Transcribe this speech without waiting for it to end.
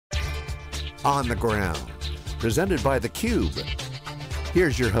On the Ground, presented by theCUBE.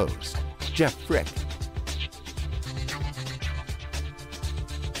 Here's your host, Jeff Frick.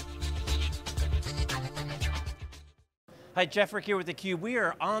 Hi, Jeff Frick here with theCUBE. We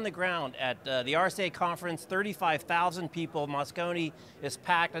are on the ground at the RSA Conference, 35,000 people. Moscone is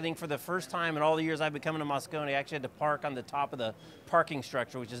packed, I think for the first time in all the years I've been coming to Moscone. I actually had to park on the top of the parking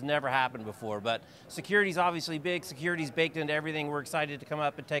structure, which has never happened before. But security's obviously big, security's baked into everything. We're excited to come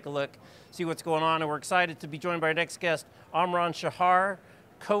up and take a look, see what's going on, and we're excited to be joined by our next guest, Amiram Shachar,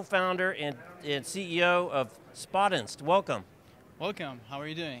 co-founder and CEO of Spotnist. Welcome. Welcome, how are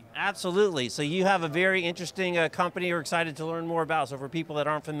you doing? Absolutely, so you have a very interesting company we're excited to learn more about. So for people that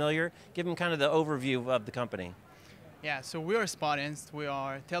aren't familiar, give them kind of the overview of the company. Yeah, so we are Spotnist. We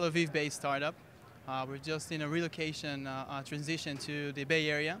are a Tel Aviv-based startup. We're just in a relocation transition to the Bay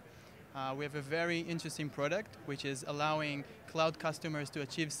Area. We have a very interesting product, which is allowing cloud customers to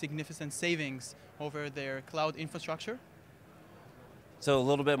achieve significant savings over their cloud infrastructure. So a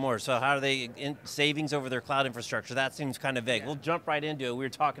little bit more, so how are they in savings over their cloud infrastructure? That seems kind of vague. Yeah. We'll jump right into it. We were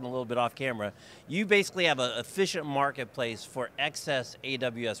talking a little bit off camera. You basically have an efficient marketplace for excess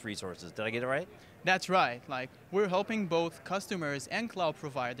AWS resources. Did I get it right? That's right. Like, we're helping both customers and cloud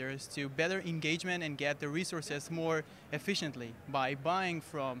providers to better engagement and get the resources more efficiently by buying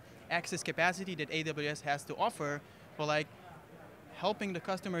from excess capacity that AWS has to offer, or like helping the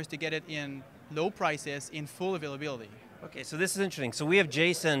customers to get it in low prices in full availability. Okay, so this is interesting. So we have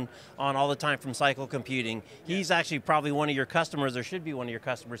Jason on all the time from Cycle Computing. He's actually probably one of your customers, or should be one of your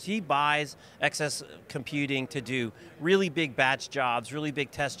customers. He buys excess computing to do really big batch jobs, really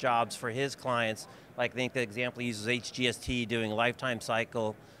big test jobs for his clients. Like I think the example he uses HGST doing lifetime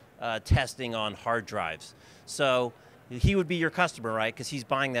cycle testing on hard drives. So he would be your customer, right? Because he's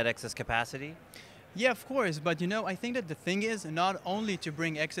buying that excess capacity? Yeah, of course, but you know, I think that the thing is not only to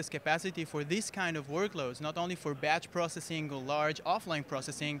bring excess capacity for this kind of workloads, not only for batch processing or large offline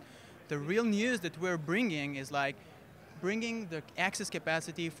processing, the real news that we're bringing is like bringing the excess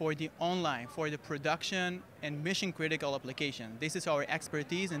capacity for the online, for the production and mission critical application. This is our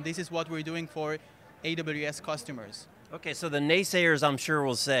expertise and this is what we're doing for AWS customers. Okay, so the naysayers I'm sure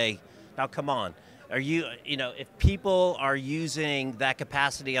will say, now come on, if people are using that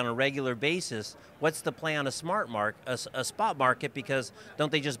capacity on a regular basis, what's the play on a spot market? Because don't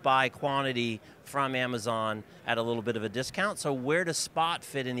they just buy quantity from Amazon at a little bit of a discount? So where does spot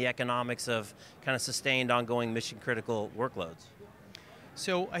fit in the economics of kind of sustained, ongoing, mission critical workloads?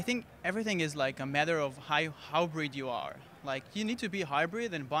 So I think everything is like a matter of how hybrid you are. Like, you need to be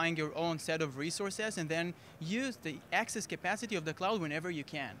hybrid and buying your own set of resources and then use the excess capacity of the cloud whenever you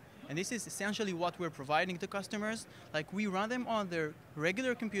can. And this is essentially what we're providing to customers. Like, we run them on their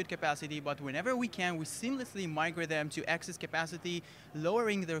regular compute capacity, but whenever we can, we seamlessly migrate them to excess capacity,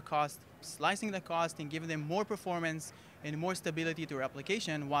 lowering their cost, slicing the cost, and giving them more performance and more stability to their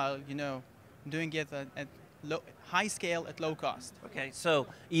application while, doing it at high scale at low cost. Okay, so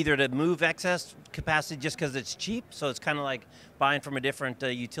either to move excess capacity just because it's cheap, so it's kind of like buying from a different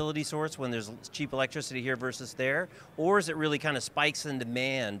utility source when there's cheap electricity here versus there, or is it really kind of spikes in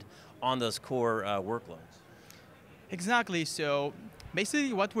demand on those core workloads? Exactly, so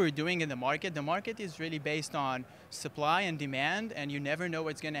basically what we're doing in the market is really based on supply and demand, and you never know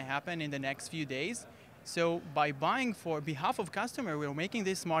what's going to happen in the next few days. So by buying for behalf of customer, we're making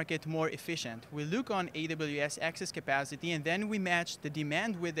this market more efficient. We look on AWS excess capacity and then we match the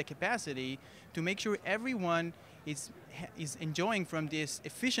demand with the capacity to make sure everyone is enjoying from this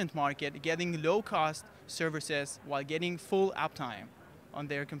efficient market, getting low cost services while getting full uptime on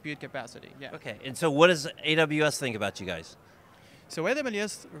their compute capacity. Yeah. Okay, and so what does AWS think about you guys? So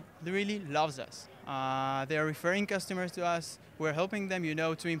AWS really loves us. They're referring customers to us. We're helping them,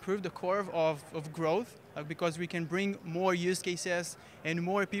 to improve the curve of growth because we can bring more use cases and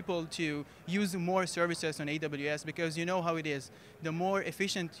more people to use more services on AWS because you know how it is. The more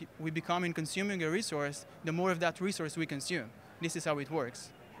efficient we become in consuming a resource, the more of that resource we consume. This is how it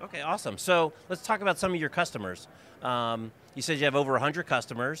works. Okay, awesome. So let's talk about some of your customers. You said you have over 100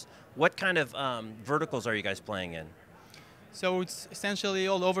 customers. What kind of verticals are you guys playing in? So it's essentially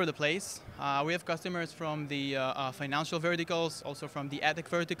all over the place. We have customers from the financial verticals, also from the edtech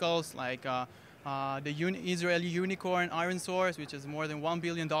verticals, like the Israeli unicorn ironSource, which is more than $1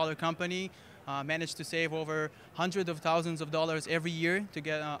 billion company, managed to save over hundreds of thousands of dollars every year to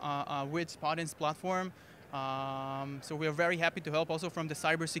get with Spotnist platform. So we're very happy to help also from the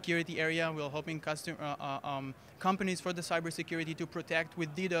cybersecurity area. We're helping companies for the cybersecurity to protect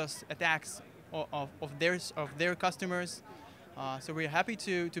with DDoS attacks of their customers. So we're happy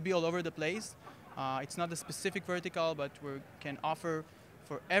to be all over the place. It's not a specific vertical, but we can offer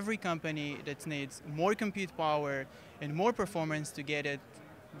for every company that needs more compute power and more performance to get it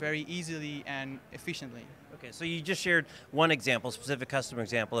very easily and efficiently. Okay, so you just shared one example, specific customer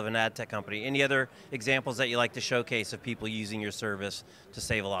example of an ad tech company. Any other examples that you like to showcase of people using your service to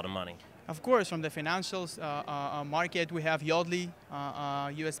save a lot of money? Of course, from the financials market, we have Yodlee,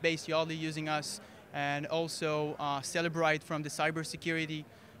 US-based Yodlee using us, and also Celebrite from the cybersecurity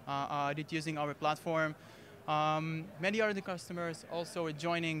that using our platform. Many other customers also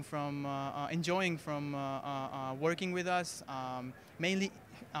enjoying from working with us, mainly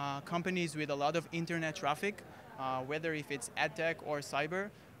companies with a lot of internet traffic, whether if it's ad tech or cyber.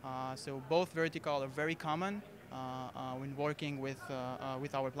 So both vertical are very common when working with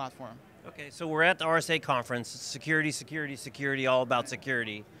our platform. Okay, so we're at the RSA Conference, security, security, security, all about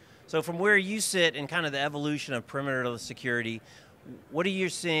security. So from where you sit in kind of the evolution of perimeter security, what are you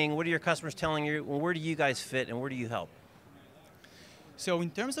seeing, what are your customers telling you, where do you guys fit and where do you help? So in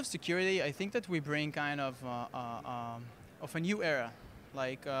terms of security, I think that we bring kind of a new era.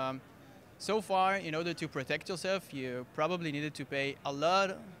 Like so far, in order to protect yourself, you probably needed to pay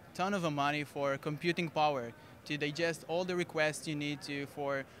a ton of money for computing power to digest all the requests you need to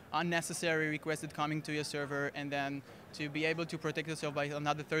for unnecessary requests that coming to your server, and then to be able to protect yourself by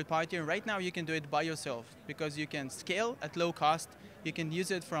another third party. And right now you can do it by yourself because you can scale at low cost. You can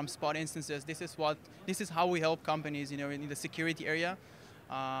use it from spot instances. This is how we help companies, in the security area.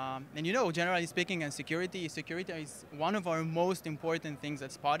 And generally speaking, and security is one of our most important things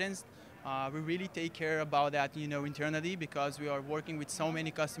at Spotnist. We really take care about that, internally, because we are working with so many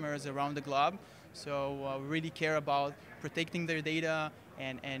customers around the globe. So we really care about protecting their data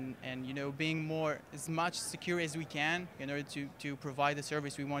and being as much secure as we can in order to provide the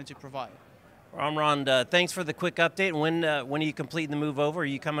service we wanted to provide. Amiram, thanks for the quick update. When are you completing the move over? Are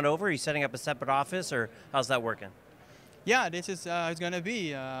you coming over? Are you setting up a separate office, or how's that working? Yeah, this is it's going to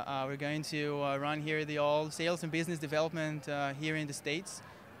be. We're going to run here the all sales and business development here in the States.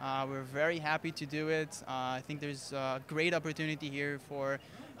 We're very happy to do it. I think there's a great opportunity here for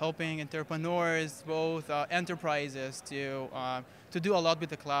helping entrepreneurs, both enterprises, to do a lot with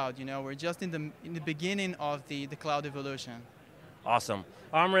the cloud. We're just in the beginning of the cloud evolution. Awesome.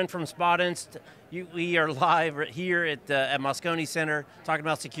 Amiram from Spotnist. We are live here at Moscone Center, talking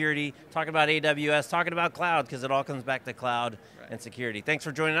about security, talking about AWS, talking about cloud, because it all comes back to cloud and security. Thanks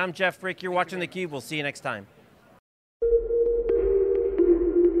for joining. I'm Jeff Frick. You're watching theCUBE. We'll see you next time.